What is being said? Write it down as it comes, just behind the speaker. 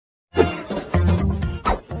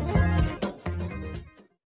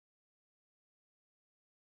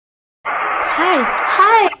Hi.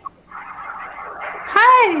 Hi.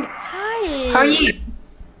 Hi. Hi. How are you?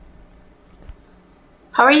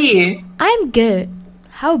 How are you? I'm good.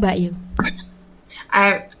 How about you?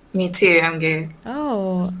 Me too. I'm good.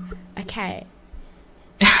 Oh, okay.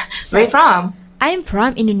 Where are you from? I'm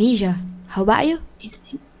from Indonesia. How about you?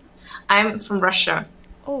 I'm from Russia.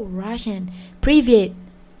 Oh, Russian. Привет.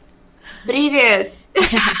 Привет.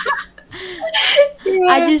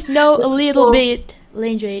 I just know a That's little cool. bit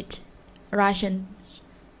language Russian.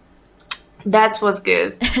 That's what's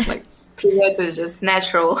good. Like, привет is just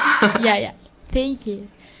natural. Yeah. Thank you.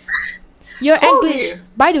 Your How old are English, you?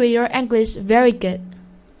 by the way, your English very good.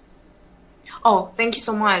 Oh, thank you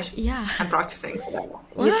so much. Yeah. I'm practicing for that. Wow.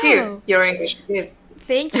 You too. Your English is good.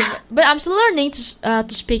 Thank you. But I'm still learning to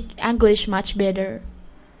speak English much better.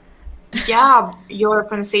 Yeah, your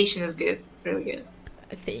pronunciation is good. Really good.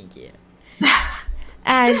 Thank you.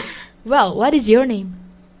 And, well, what is your name?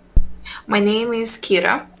 My name is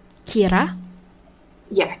Kira. Kira?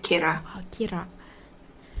 Yeah, Kira. Oh, Kira.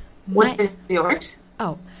 What is yours?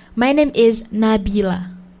 My name is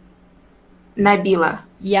Nabila. Nabila.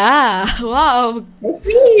 Yeah, wow. Nice to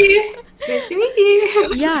meet you. Nice to meet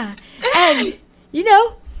you. Yeah, and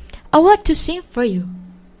I want to sing for you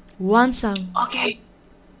one song. Okay,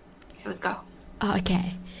 let's go.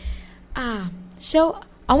 Okay. So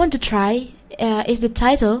I want to try. Is the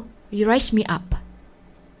title "You Raise Me Up"?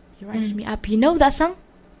 You raise me up. You know that song?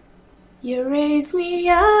 You raise me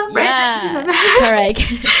up. Yeah, Right? correct.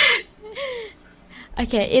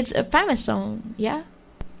 Okay, it's a famous song. Yeah.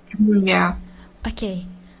 Yeah. Okay,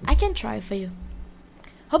 I can try for you.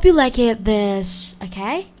 Hope you like it. This.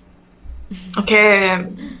 Okay. Okay,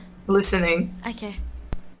 I'm listening. Okay.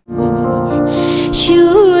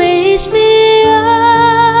 You raise me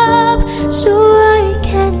up so I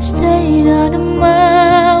can stay on a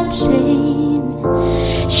mountain.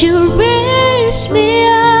 You raise me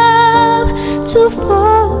up to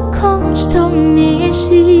fall on stormy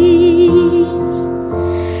seas.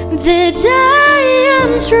 That I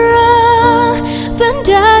am strong when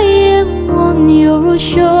I am on your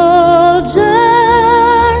shoulders.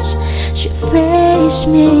 You raise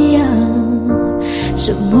me up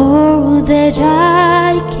so more that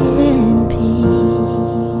I can be.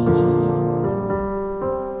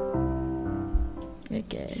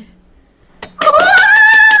 Okay.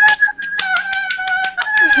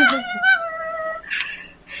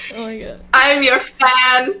 Oh my god. I'm your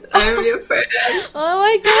fan. I'm your fan. Oh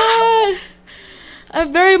my god.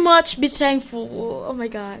 I'm very much be thankful. Oh my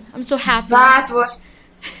god. I'm so happy. That was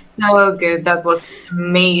so good. That was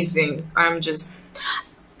amazing. I'm just.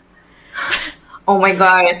 Oh my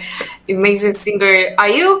god. Amazing singer. Are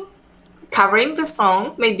you covering the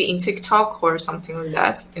song maybe in TikTok or something like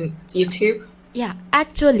that in YouTube? Yeah,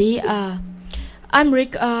 actually, I'm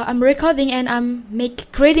recording and I'm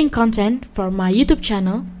creating content for my YouTube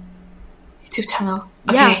channel. YouTube channel.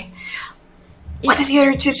 Yeah. Okay. What is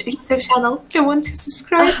your YouTube channel? I want to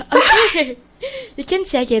subscribe. Okay, you can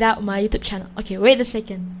check it out my YouTube channel. Okay, wait a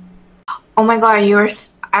second. Oh my god,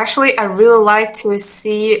 yours. Actually, I really like to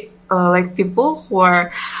see like people who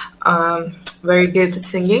are very good at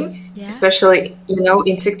singing, Yeah. especially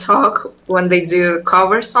in TikTok when they do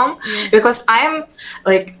cover song. Yes. Because I'm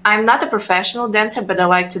not a professional dancer, but I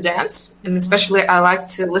like to dance, and especially I like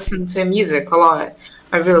to listen to music a lot.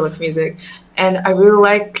 I really like music, and I really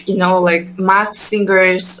like like masked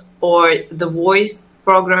singers or the voice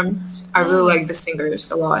programs. I really like the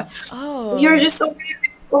singers a lot. Oh, You're just so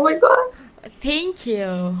amazing. Oh my god. thank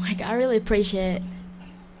you. Like, I really appreciate it.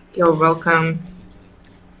 You're welcome.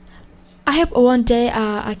 I hope one day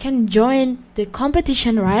I can join the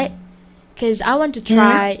competition, right? Because I want to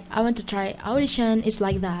try. I want to try audition. It's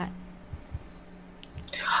like that.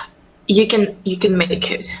 You can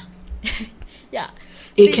make it. Yeah.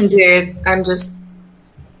 You can do it. I'm just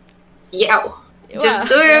just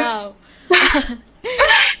do it. Wow.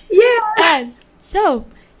 Yeah. And so,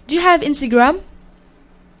 do you have Instagram?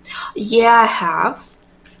 Yeah, I have.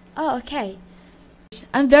 Oh, okay.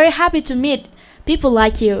 I'm very happy to meet people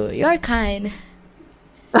like you. You're kind.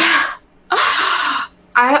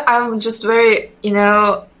 I'm just very,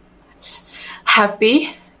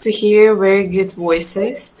 happy to hear very good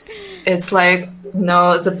voices. It's like,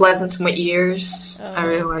 it's a pleasant to my ears. I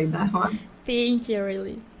really like that one. Thank you,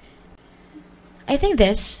 really. I think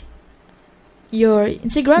this your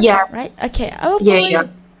Instagram, Yeah. right? Okay, I will Yeah, follow yeah.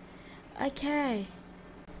 you. Okay.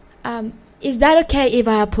 Is that okay if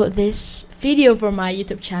I put this video for my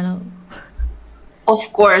YouTube channel?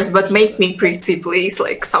 Of course, but make me pretty, please.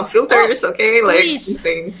 Like some filters, okay? Like please.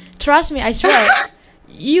 something. Trust me, I swear.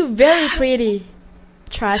 You very pretty.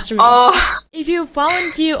 Trust me. Oh, If you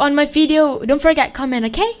found you on my video, don't forget comment,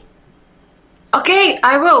 okay? Okay,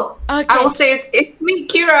 I will. Okay. I will say it's me,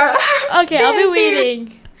 Kira. Okay, I'll be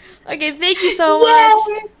waiting. Okay, thank you so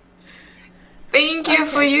much. Thank you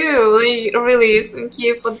for you. Really, thank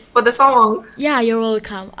you for the song. Yeah, you're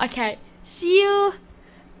welcome. Okay, see you.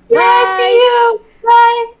 Bye. See you.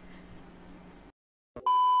 Bye.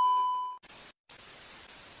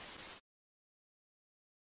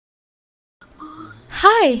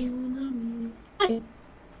 Hi. Hi.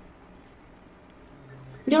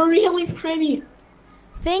 You're really pretty.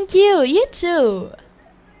 Thank you. You too.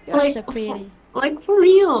 You're Like, so pretty. Like for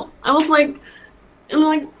real. I was like in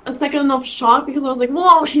like a second of shock because I was like,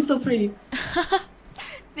 whoa, she's so pretty.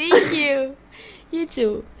 Thank you. You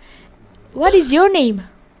too. What is your name?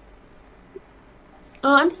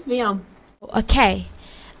 I'm Svea. Okay.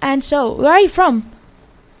 And so, where are you from?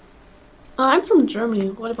 I'm from Germany.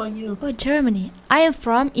 What about you? Oh, Germany. I am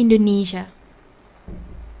from Indonesia.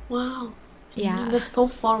 Wow. Yeah. That's so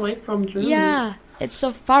far away from Germany. Yeah, it's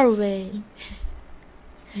so far away.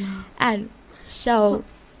 Yeah. And so,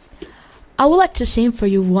 I would like to sing for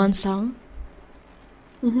you one song.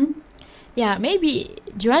 Mm-hmm. Yeah, maybe,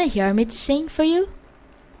 do you want to hear me to sing for you?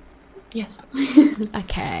 Yes.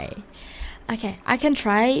 Okay. Okay, I can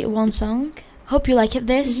try one song. Hope you like it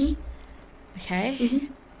this. Okay.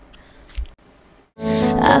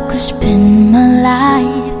 I could spend my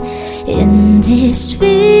life in this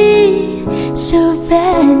sweet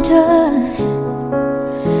surrender.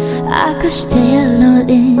 I could stay alone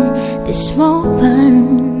in this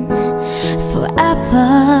moment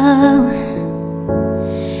forever.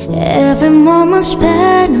 Every moment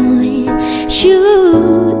spent with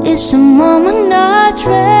you is a moment I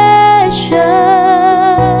treasure.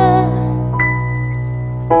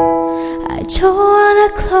 I don't wanna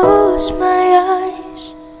close my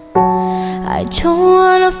eyes, I don't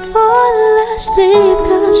wanna fall asleep,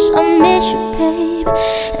 'cause I miss you, babe,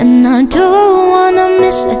 and I don't wanna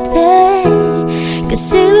miss a thing,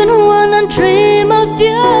 'cause even when I dream of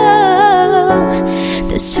you,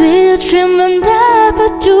 the sweet dream will never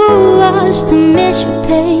do us to miss you,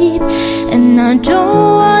 babe, and I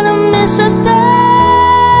don't wanna miss a thing.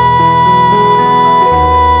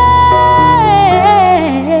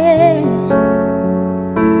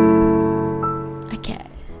 Okay.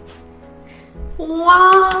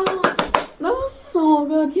 Wow. That was so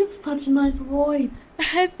good. You have such a nice voice.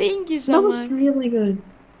 Thank you so That much. was really good.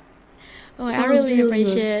 Oh, I that was really really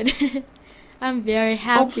appreciate it. I'm very Oh,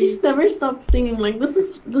 happy. please never stop singing. Like this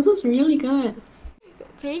is really good.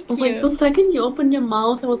 Thank It was you. like the second you opened your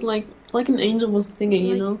mouth, it was like an angel was singing,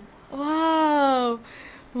 you know? Wow.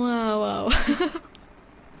 Wow.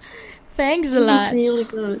 Thanks a This lot. is really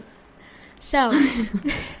good. So,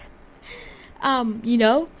 you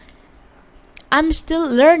know, I'm still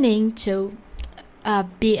learning to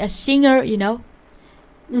be a singer, you know.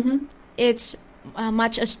 Mm-hmm. It's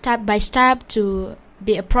much a step by step to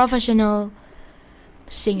be a professional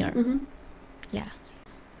singer. Mm-hmm. Yeah.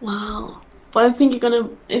 Wow. But I think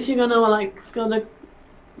if you're gonna go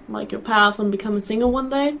like your path and become a singer one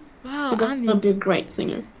day, Wow, you're gonna be a great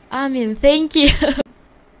singer. I mean, thank you.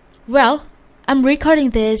 Well, I'm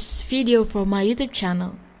recording this video for my YouTube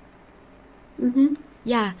channel. Mm-hmm.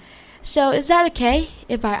 Yeah. So, is that okay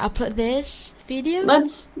if I upload this video?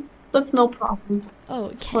 That's no problem. Oh,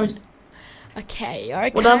 Of okay. course. Okay, you're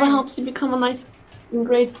Whatever kind. helps you become a nice and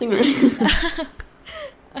great singer.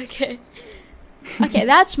 Okay. Okay,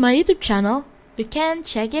 that's my YouTube channel. You can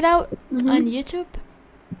check it out on YouTube.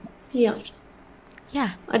 Yeah.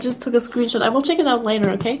 Yeah. I just took a screenshot. I will check it out later,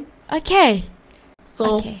 okay? Okay.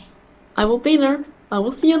 So Okay. I will be there. I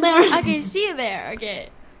will see you there. Okay, see you there. Okay.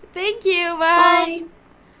 Thank you. Bye. Bye.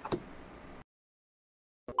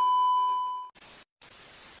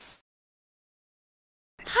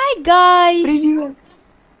 Hi guys. Привет.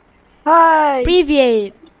 Hi.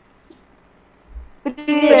 Привет.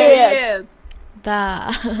 Привет.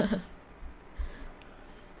 Да.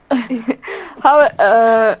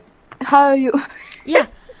 How are you? Yeah.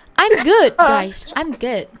 I'm good, guys. I'm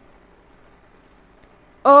good.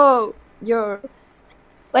 Oh,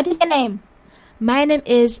 What is your name? My name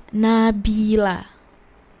is Nabila.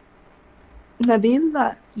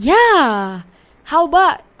 Nabila. Yeah. How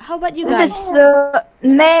about you guys? This is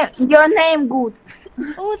your name good.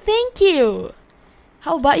 Oh, thank you.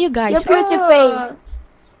 How about you guys? Your pretty face.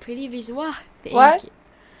 Pretty face. Wow. Thank What? you.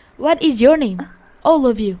 What is your name? All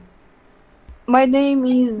of you. My name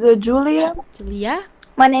is Julia. Julia,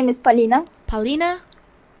 My name is Paulina. Paulina,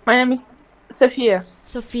 My name is Sophia.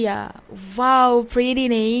 Sophia. Wow, pretty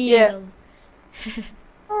name. Yeah.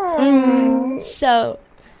 So,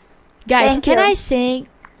 guys, Thank can you. I sing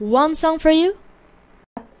one song for you?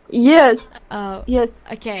 Yes. Oh, Yes.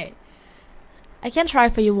 okay. I can try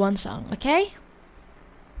for you one song, okay?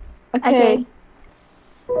 Okay.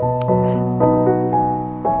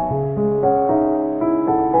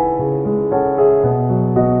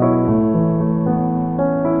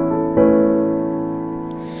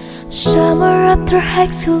 Summer after high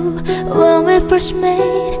school, when we first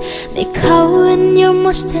met, me caught in your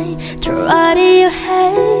Mustang to ride in your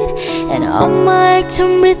head, and on my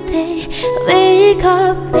exam birthday, wake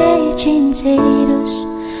up making potatoes.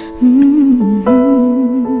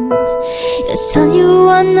 You tell you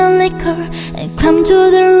want a liquor and come to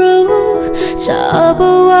the roof. Saw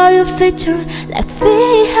about your picture like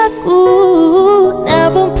vehicle.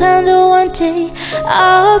 Never planned that one day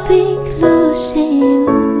I'll be losing you.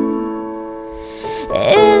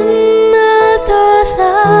 In another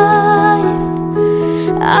life,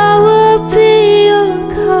 I will be your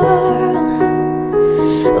girl.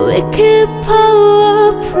 We keep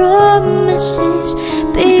our promises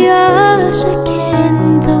because I can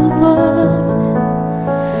the world.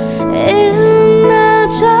 In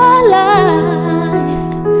another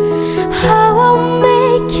life, I will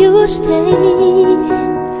make you stay,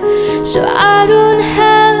 so I don't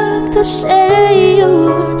have to say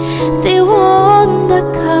you're the one that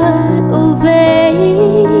got away,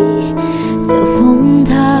 the one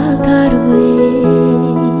that got away.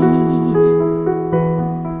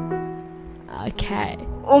 Okay.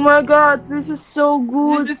 Oh my God, this is so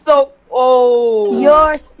good. This is so. Oh.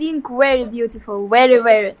 Your sing very beautiful,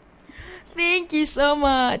 very. Thank you so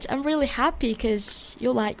much. I'm really happy because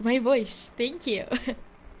you like my voice. Thank you.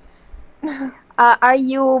 Are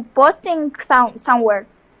you posting somewhere?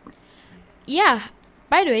 Yeah.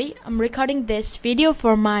 By the way, I'm recording this video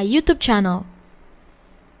for my YouTube channel.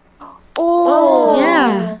 Oh.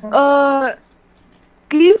 Yeah.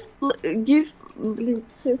 Give. I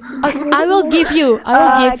will give you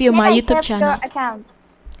Can my I YouTube have channel. your account?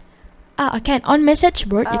 I can on message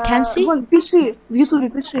board. You can see. Пиши в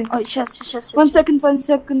YouTube, пиши. Oh, сейчас. One second.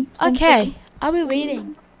 Okay. I'll be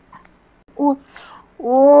waiting. О,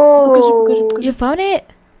 Oh. You found it?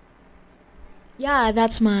 Yeah,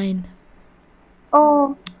 that's mine.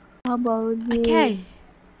 Oh. How about this? Okay.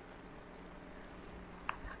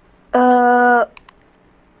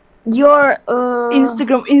 Your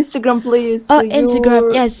Instagram, please. Oh, Instagram.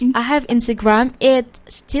 Your Yes, I have Instagram. It's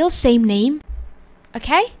still same name.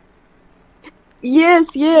 Okay?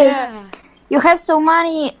 Yes. Yeah. You have so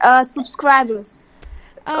many subscribers.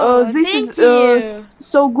 Oh, This thank is you.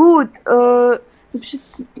 so good.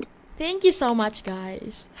 Thank you so much,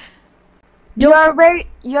 guys. You're very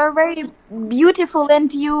beautiful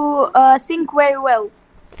and you sing very well.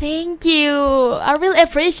 Thank you. I really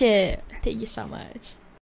appreciate it. Thank you so much.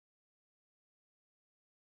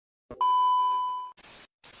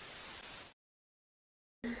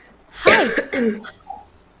 Hi.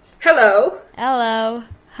 Hello. Hello.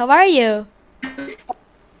 How are you?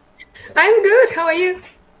 I'm good. How are you?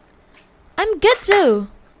 I'm good too.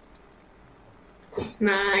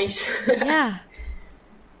 Nice. Yeah.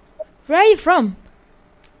 Where are you from?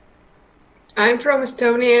 I'm from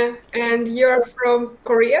Estonia, and you're from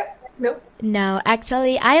Korea? No? No,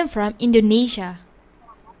 actually, I am from Indonesia.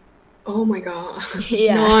 Oh my god.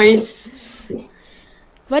 Yeah. Nice.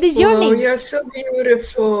 What is your Oh, name? you're so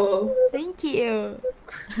beautiful. Thank you.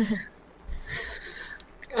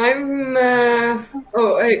 I'm.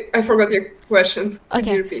 I forgot your question. Can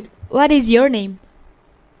Okay. you repeat? What is your name?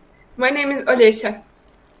 My name is Olesya.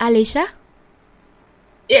 Alicia?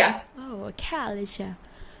 Yeah. Oh, okay, Alicia.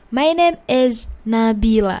 My name is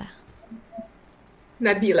Nabila.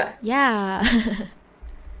 Nabila. Yeah.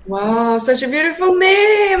 Wow, such a beautiful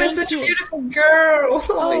name and Thank such a you. beautiful girl.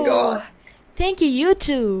 Oh my god. Thank you, you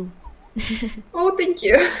too. Oh, thank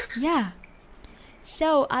you. Yeah.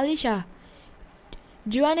 So, Alicia,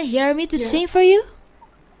 do you want to hear me to Yeah. sing for you?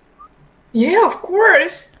 Yeah, of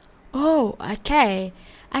course. Oh, okay.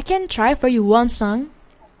 I can try for you one song.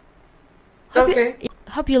 Okay.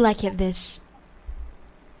 Hope you like it this.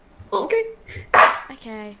 Okay.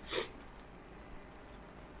 Okay.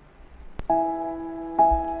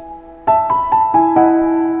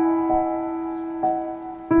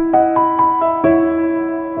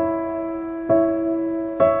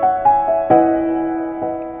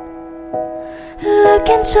 Look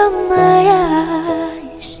into my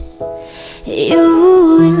eyes,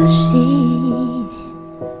 you will see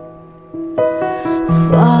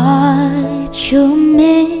what you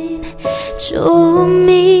mean to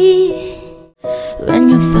me. When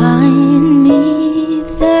you find me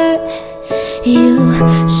there, you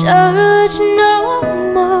search no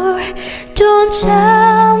more. Don't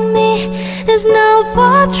tell me there's no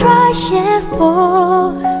worth trying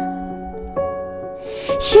for.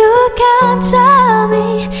 You can't tell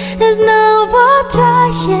me there's no worth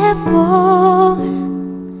trying for.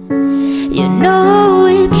 You know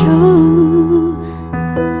it's true.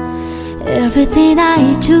 Everything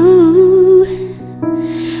I do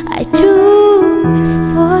it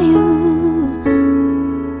for you.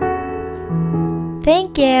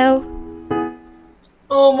 Thank you.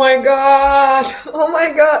 Oh my god! Oh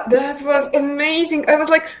my god! That was amazing. I was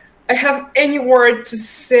like, I have any word to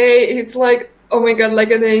say. It's like, oh my god,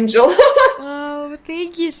 like an angel. Oh,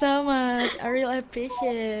 thank you so much. I really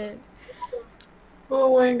appreciate it.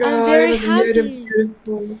 Oh my god, I'm very it was happy.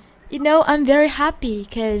 beautiful. You know, I'm very happy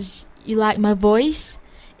because you like my voice.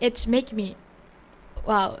 It's make me.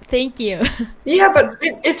 Wow, thank you. Yeah, but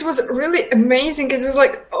it was really amazing. It was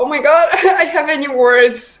like, oh my god, I have any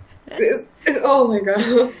words. Oh my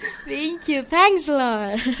god. Thank you. Thanks a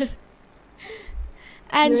lot.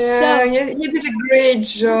 And Yeah, so, you did a great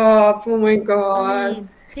job. Oh my I god. mean,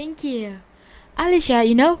 thank you. Alicia,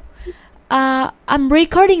 you know, I'm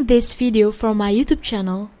recording this video for my YouTube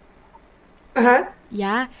channel. Uh-huh.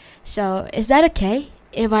 Yeah, so is that okay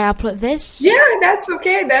if I upload this? Yeah, that's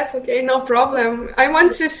okay. That's okay. No problem. I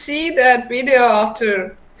want to see that video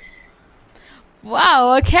after.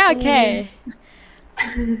 Wow, okay.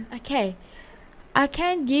 Okay. I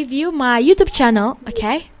can give you my YouTube channel,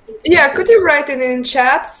 okay? Yeah, could you write it in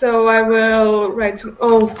chat so I will write?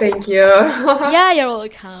 Oh, thank you. Yeah, you're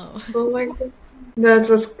welcome. Oh my god. That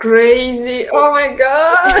was crazy. Oh my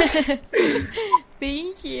god.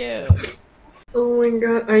 Thank you. Oh my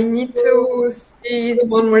god. I need to see it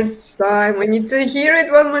one more time. I need to hear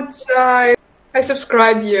it one more time. I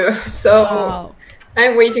subscribed you, so Wow.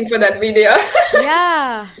 I'm waiting for that video.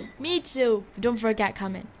 Yeah, me too. Don't forget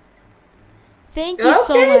comment. Thank you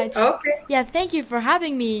so Okay, much. okay. Yeah, thank you for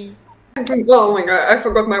having me. Oh my god, I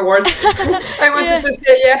forgot my words. I wanted to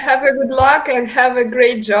say, yeah, have a good luck and have a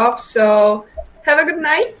great job. So, have a good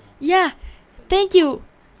night. Yeah, thank you.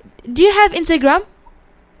 Do you have Instagram?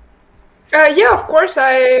 Yeah, of course,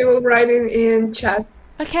 I will write it in chat.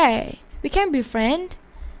 Okay, we can be friends.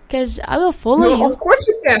 Cause I will follow No, you. of course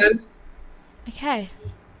we can. Okay.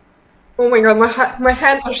 Oh my god, my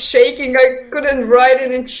hands are shaking. I couldn't write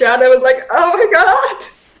it in chat. I was like, oh my god.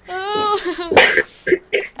 Oh,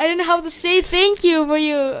 I don't know how to say thank you for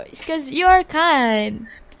you. Cause you are kind.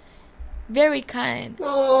 Very kind. I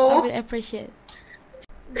Oh, would appreciate.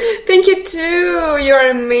 thank you too.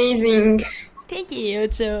 You're amazing. Thank you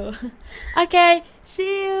too. Okay,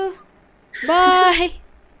 see you. Bye.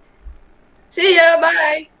 See ya.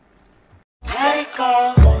 Bye. Let it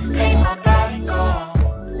go.